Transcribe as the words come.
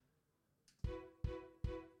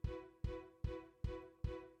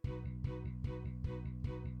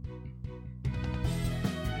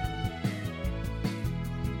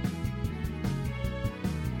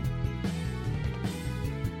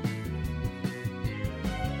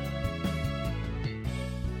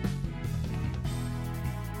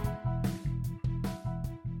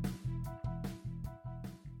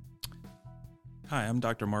Hi, I'm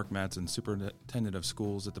Dr. Mark Madsen, Superintendent of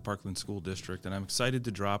Schools at the Parkland School District, and I'm excited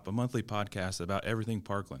to drop a monthly podcast about everything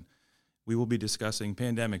Parkland. We will be discussing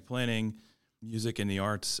pandemic planning, music and the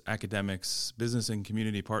arts, academics, business and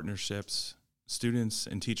community partnerships, students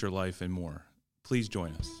and teacher life, and more. Please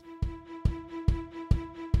join us.